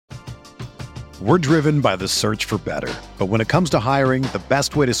We're driven by the search for better. But when it comes to hiring, the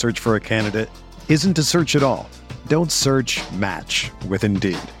best way to search for a candidate isn't to search at all. Don't search, match with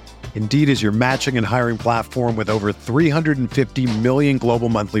Indeed. Indeed is your matching and hiring platform with over 350 million global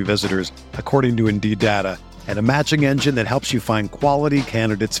monthly visitors, according to Indeed data, and a matching engine that helps you find quality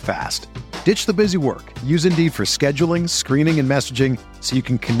candidates fast. Ditch the busy work. Use Indeed for scheduling, screening, and messaging so you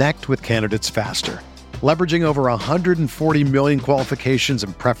can connect with candidates faster. Leveraging over 140 million qualifications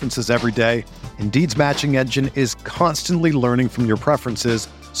and preferences every day, Indeed's matching engine is constantly learning from your preferences,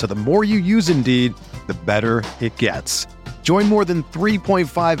 so the more you use Indeed, the better it gets. Join more than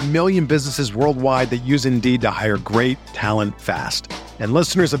 3.5 million businesses worldwide that use Indeed to hire great talent fast. And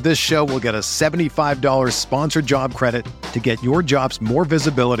listeners of this show will get a $75 sponsored job credit to get your jobs more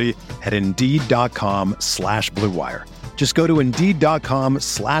visibility at Indeed.com/Blue Wire. Just go to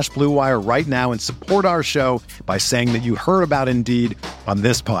Indeed.com/Blue Wire right now and support our show by saying that you heard about Indeed on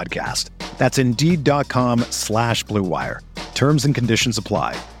this podcast. That's Indeed.com/Blue Wire. Terms and conditions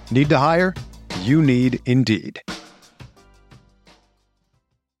apply. Need to hire? You need Indeed.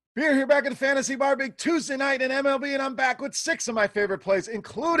 We're here back at the Fantasy Bar, big Tuesday night in MLB, and I'm back with 6 of my favorite plays,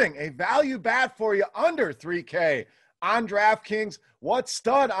 including a value bat for you under $3K on DraftKings. What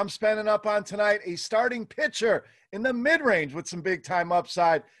stud I'm spending up on tonight? A starting pitcher in the mid-range with some big-time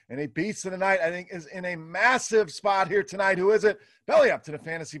upside, and a beast of the night, I think, is in a massive spot here tonight. Who is it? Belly up to the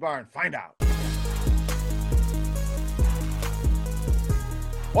Fantasy Bar and find out.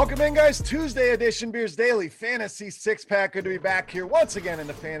 Welcome in, guys. Tuesday edition, Beers Daily Fantasy Six-Pack. Good to be back here once again in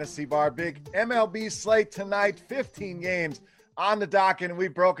the Fantasy Bar. Big MLB slate tonight, 15 games on the docket, and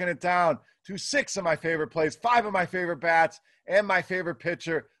we've broken it down to 6 of my favorite plays, 5 of my favorite bats, and my favorite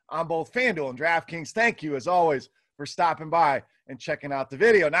pitcher on both FanDuel and DraftKings. Thank you, as always, for stopping by and checking out the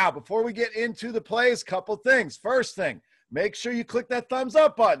video. Now, before we get into the plays, couple things. First thing, make sure you click that thumbs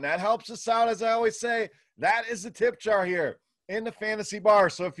up button. That helps us out, as I always say. That is the tip jar here in the Fantasy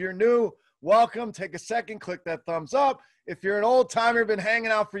Bar. So if you're new, welcome. Take a second, click that thumbs up. If you're an old timer, been hanging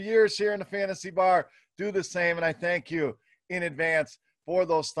out for years here in the Fantasy Bar, do the same. And I thank you in advance for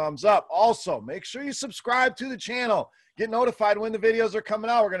those thumbs up. Also, make sure you subscribe to the channel. Get notified when the videos are coming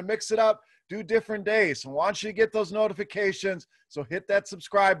out. We're going to mix it up, do different days. So I want you to get those notifications. So hit that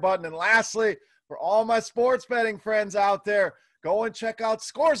subscribe button. And lastly, for all my sports betting friends out there, go and check out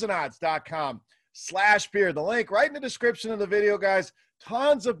scoresandodds.com/beer. The link right in the description of the video, guys.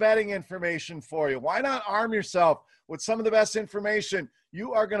 Tons of betting information for you. Why not arm yourself with some of the best information?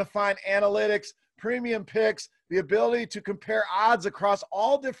 You are going to find analytics, premium picks, the ability to compare odds across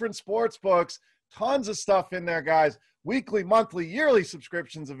all different sports books. Tons of stuff in there, guys. Weekly, monthly, yearly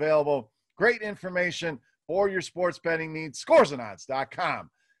subscriptions available. Great information for your sports betting needs.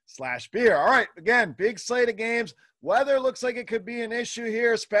 Scoresandodds.com/beer. All right, again, big slate of games. Weather looks like it could be an issue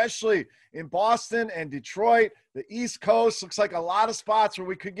here, especially in Boston and Detroit. The East Coast looks like a lot of spots where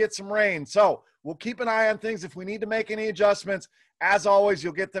we could get some rain. So we'll keep an eye on things. If we need to make any adjustments, as always,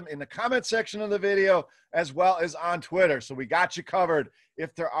 you'll get them in the comment section of the video as well as on Twitter. So we got you covered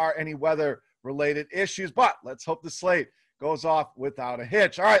if there are any weather-related issues. But let's hope the slate goes off without a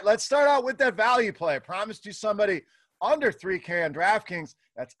hitch. All right, let's start out with that value play. I promised you somebody under $3K on DraftKings.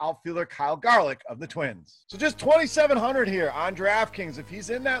 That's outfielder Kyle Garlick of the Twins. So just $2,700 here on DraftKings. If he's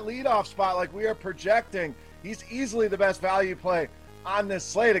in that leadoff spot like we are projecting, he's easily the best value play on this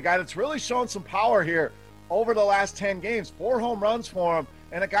slate. A guy that's really shown some power here over the last 10 games. 4 home runs for him,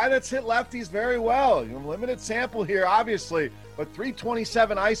 and a guy that's hit lefties very well. You know, limited sample here, obviously, but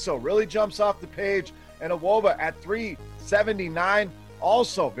 327 ISO really jumps off the page, and a WOBA at 379.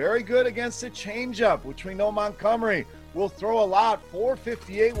 Also, very good against the changeup, which we know Montgomery will throw a lot.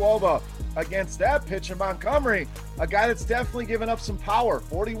 458 WOBA against that pitcher. Montgomery, a guy that's definitely given up some power.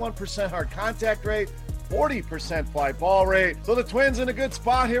 41% hard contact rate, 40% fly ball rate. So the Twins in a good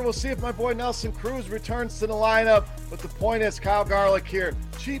spot here. We'll see if my boy Nelson Cruz returns to the lineup. But the point is, Kyle Garlick here,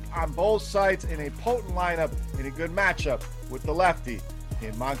 cheap on both sides in a potent lineup in a good matchup with the lefty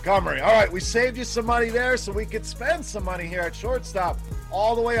in Montgomery. All right, we saved you some money there so we could spend some money here at shortstop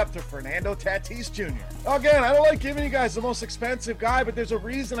all the way up to Fernando Tatis Jr. Again, I don't like giving you guys the most expensive guy, but there's a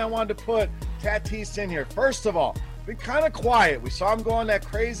reason I wanted to put Tatis in here. First of all, been kind of quiet. We saw him go on that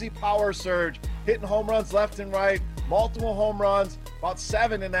crazy power surge, hitting home runs left and right, multiple home runs, about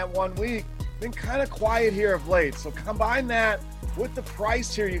 7 in that 1 week. Been kind of quiet here of late. So combine that with the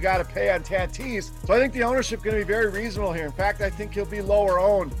price here you got to pay on Tatis. So I think the ownership going to be very reasonable here. In fact, I think he'll be lower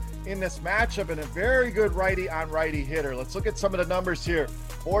owned in this matchup and a very good righty on righty hitter. Let's look at some of the numbers here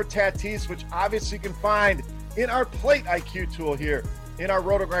for Tatis, which obviously you can find in our plate IQ tool here in our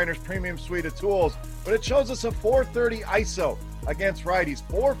Roto-Grinders premium suite of tools, but it shows us a 430 ISO against righties,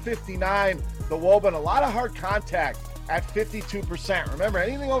 459 the WOBA, and a lot of hard contact at 52%. Remember,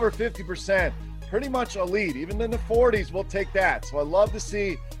 anything over 50%, pretty much a lead. Even in the 40s, we'll take that. So I love to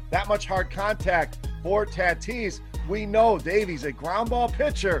see that much hard contact for Tatis. We know Davies, a ground ball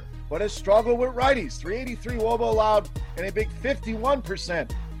pitcher, but has struggled with righties. 383 WOBA allowed and a big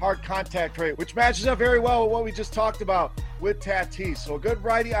 51% hard contact rate, which matches up very well with what we just talked about with Tatis. So a good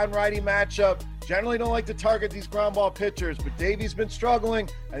righty on righty matchup. Generally don't like to target these ground ball pitchers, but Davies been struggling.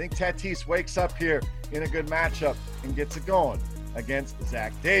 I think Tatis wakes up here in a good matchup and gets it going against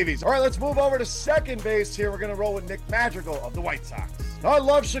Zach Davies. All right, let's move over to second base here. We're going to roll with Nick Madrigal of the White Sox. Now, I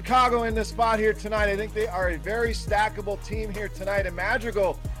love Chicago in this spot here tonight. I think they are a very stackable team here tonight. And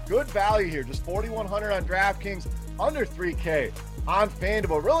Madrigal, good value here, just 4,100 on DraftKings, under 3K on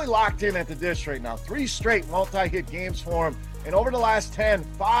FanDuel. Really locked in at the dish right now. 3 straight multi-hit games for him. And over the last 10,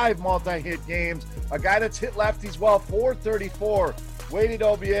 5 multi-hit games. A guy that's hit lefties well, 434 weighted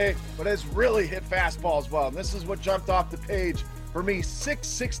OBA, but has really hit fastballs well. And this is what jumped off the page for me,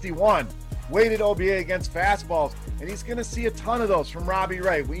 661 weighted OBA against fastballs. And he's going to see a ton of those from Robbie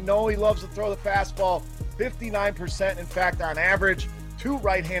Ray. We know he loves to throw the fastball, 59%, in fact, on average. 2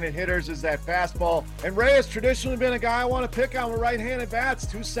 right-handed hitters is that fastball. And Ray has traditionally been a guy I want to pick on with right-handed bats.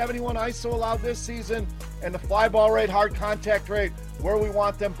 271 ISO allowed this season, and the fly ball rate, hard contact rate, where we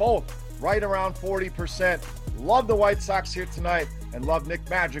want them both, right around 40%. Love the White Sox here tonight, and love Nick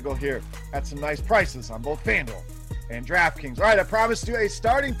Madrigal here at some nice prices on both FanDuel and DraftKings. All right, I promised you a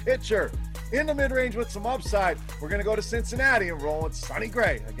starting pitcher in the mid-range with some upside. We're going to go to Cincinnati and roll with Sonny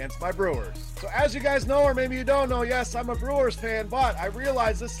Gray against my Brewers. So as you guys know, or maybe you don't know, yes, I'm a Brewers fan, but I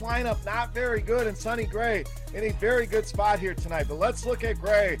realize this lineup not very good, and Sonny Gray in a very good spot here tonight. But let's look at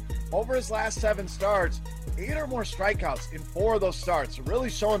Gray. Over his last 7 starts, 8 or more strikeouts in 4 of those starts. So really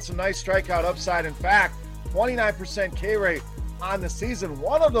showing some nice strikeout upside. In fact, 29% K rate on the season.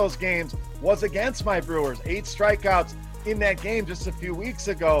 One of those games was against my Brewers. 8 strikeouts in that game just a few weeks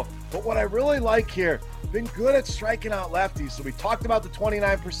ago. But what I really like here, been good at striking out lefties. So we talked about the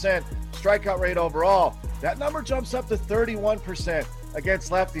 29% strikeout rate overall. That number jumps up to 31%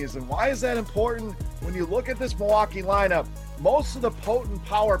 against lefties. And why is that important? When you look at this Milwaukee lineup, most of the potent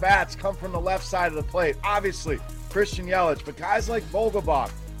power bats come from the left side of the plate. Obviously, Christian Yelich, but guys like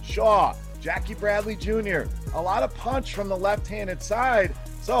Vogelbach, Shaw, Jackie Bradley Jr., a lot of punch from the left-handed side.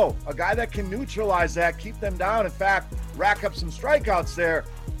 So a guy that can neutralize that, keep them down, in fact, rack up some strikeouts there,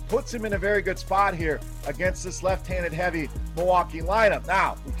 puts him in a very good spot here against this left-handed heavy Milwaukee lineup.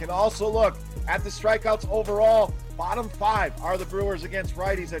 Now, we can also look at the strikeouts overall. Bottom 5 are the Brewers against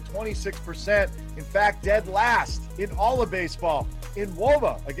righties at 26%. In fact, dead last in all of baseball in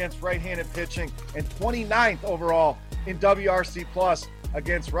WOBA against right-handed pitching, and 29th overall in WRC plus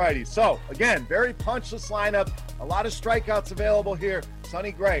against righties. So again, very punchless lineup, a lot of strikeouts available here.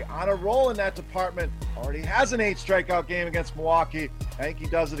 Sonny Gray on a roll in that department, already has an 8 strikeout game against Milwaukee. I think he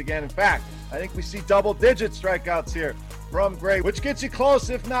does it again. In fact, I think we see double-digit strikeouts here from Gray, which gets you close,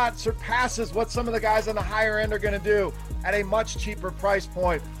 if not surpasses what some of the guys on the higher end are going to do at a much cheaper price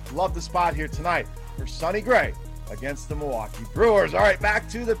point. Love the spot here tonight for Sonny Gray against the Milwaukee Brewers. All right, back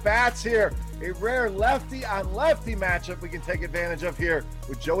to the bats here. A rare lefty on lefty matchup we can take advantage of here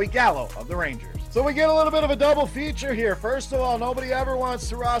with Joey Gallo of the Rangers. So we get a little bit of a double feature here. First of all, nobody ever wants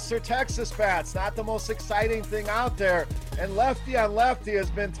to roster Texas bats. Not the most exciting thing out there. And lefty on lefty has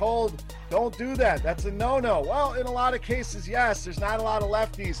been told, don't do that. That's a no-no. Well, in a lot of cases, yes. There's not a lot of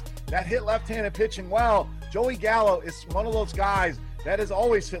lefties that hit left-handed pitching well. Joey Gallo is one of those guys that has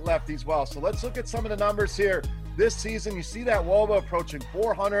always hit lefties well. So let's look at some of the numbers here. This season, you see that WOBA approaching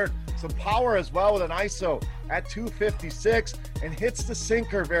 400, some power as well with an ISO at 256, and hits the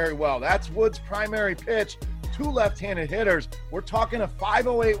sinker very well. That's Wood's primary pitch. 2 left-handed hitters. We're talking a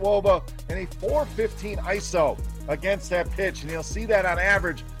 508 WOBA and a 415 ISO against that pitch, and you'll see that on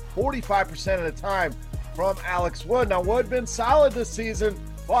average 45% of the time from Alex Wood. Now, Wood been solid this season,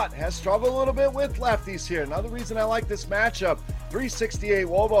 but has struggled a little bit with lefties here. Another reason I like this matchup, 368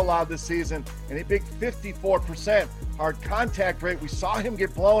 WOBA allowed this season and a big 54% hard contact rate. We saw him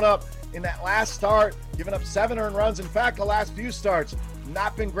get blown up in that last start, giving up 7 earned runs. In fact, the last few starts,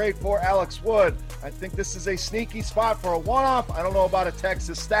 not been great for Alex Wood. I think this is a sneaky spot for a one-off. I don't know about a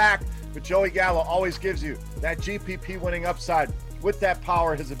Texas stack, but Joey Gallo always gives you that GPP winning upside with that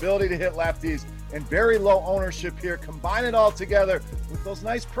power, his ability to hit lefties, and very low ownership here. Combine it all together with those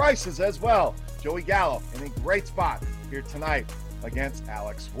nice prices as well. Joey Gallo in a great spot here tonight against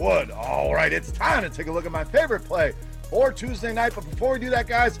Alex Wood. All right, it's time to take a look at my favorite play for Tuesday night. But before we do that,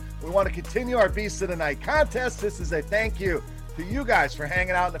 guys, we want to continue our Beast of the Night contest. This is a thank you to you guys for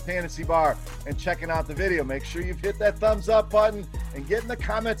hanging out in the fantasy bar and checking out the video. Make sure you've hit that thumbs up button and get in the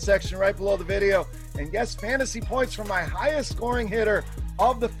comment section right below the video and guess fantasy points from my highest scoring hitter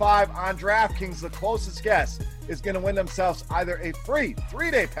of the 5 on DraftKings. The closest guess is going to win themselves either a free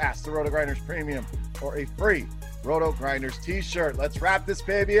 3-day pass to Roto Grinders Premium or a free Roto Grinders t-shirt. Let's wrap this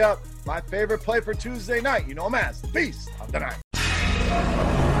baby up. My favorite play for Tuesday night, you know him as the Beast of the Night.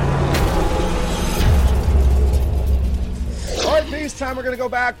 All right, Beast time. We're going to go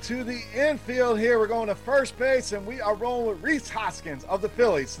back to the infield here. We're going to first base, and we are rolling with Rhys Hoskins of the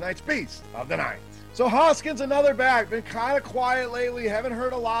Phillies, tonight's Beast of the Night. So Hoskins, another back. Been kind of quiet lately. Haven't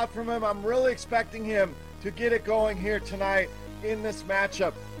heard a lot from him. I'm really expecting him to get it going here tonight in this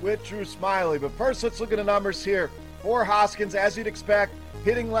matchup with Drew Smyly. But first, let's look at the numbers here for Hoskins. As you'd expect,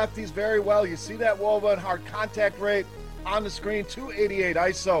 hitting lefties very well. You see that WOBA and hard contact rate on the screen, 288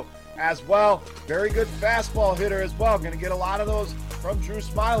 ISO as well. Very good fastball hitter as well. Going to get a lot of those from Drew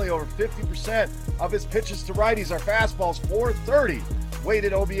Smyly. Over 50% of his pitches to righties are fastballs, 430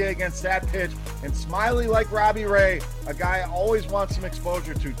 weighted OBA against that pitch. And Smyly, like Robbie Ray, a guy I always want some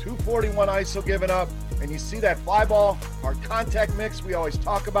exposure to. 241 ISO given up. And you see that fly ball, hard contact mix we always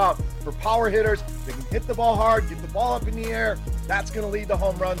talk about for power hitters. They can hit the ball hard, get the ball up in the air. That's going to lead to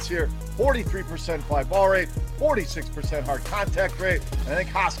home runs here. 43% fly ball rate, 46% hard contact rate. And I think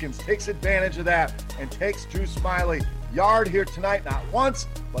Hoskins takes advantage of that and takes Drew Smyly yard here tonight. Not once,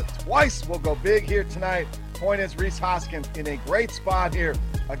 but twice. We'll go big here tonight. Point is, Rhys Hoskins in a great spot here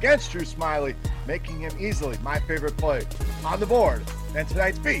against Drew Smyly, making him easily my favorite play on the board and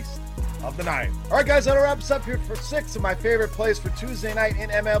tonight's Beast of the Night. All right, guys, that'll wrap us up here for 6 of my favorite plays for Tuesday night in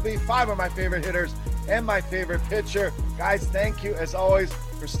MLB, 5 of my favorite hitters, and my favorite pitcher. Guys, thank you, as always,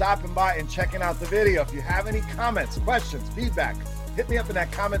 for stopping by and checking out the video. If you have any comments, questions, feedback, hit me up in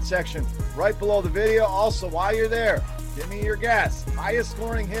that comment section right below the video. Also, while you're there, give me your guess. Highest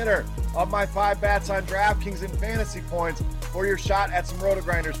scoring hitter of my 5 bats on DraftKings and fantasy points for your shot at some Roto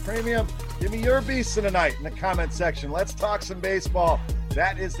Grinders Premium. Give me your beast of the night in the comment section. Let's talk some baseball.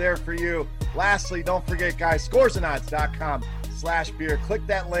 That is there for you. Lastly, don't forget, guys, scoresandodds.com/beer. Click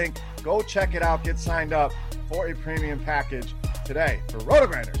that link. Go check it out. Get signed up for a premium package today. For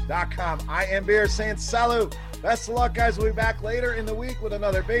rotogrinders.com, I am Beer saying salut. Best of luck, guys. We'll be back later in the week with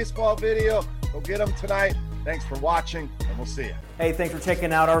another baseball video. Go get them tonight. Thanks for watching, and we'll see you. Hey, thanks for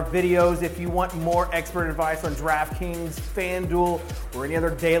checking out our videos. If you want more expert advice on DraftKings, FanDuel, or any other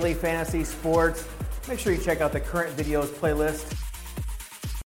daily fantasy sports, make sure you check out the current videos playlist.